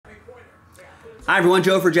Hi everyone,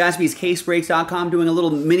 Joe for jaspyscasebreaks.com doing a little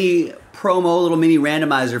mini promo, a little mini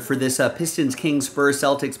randomizer for this Pistons, Kings, Spurs,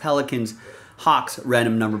 Celtics, Pelicans, Hawks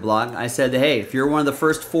random number block. I said, hey, if you're one of the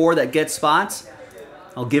first 4 that get spots,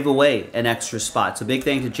 I'll give away an extra spot. So big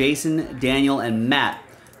thank you to Jason, Daniel, and Matt.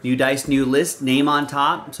 New dice, new list, name on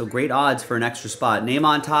top. So great odds for an extra spot. Name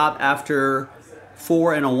on top after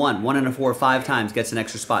 4 and a 1. 1 and a 4 5 times gets an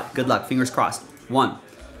extra spot. Good luck, fingers crossed. 1,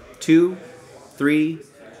 2, 3,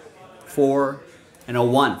 4, and a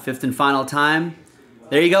 1. 5th and final time.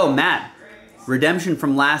 There you go, Matt. Redemption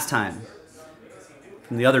from last time.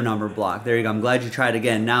 From the other number block. There you go. I'm glad you tried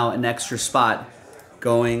again. Now an extra spot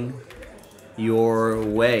going your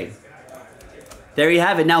way. There you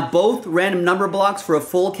have it. Now both random number blocks for a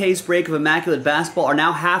full case break of Immaculate Basketball are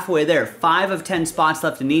now halfway there. 5 of 10 spots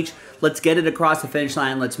left in each. Let's get it across the finish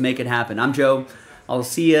line. Let's make it happen. I'm Joe. I'll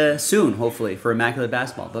see you soon, hopefully, for Immaculate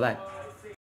Basketball. Bye-bye.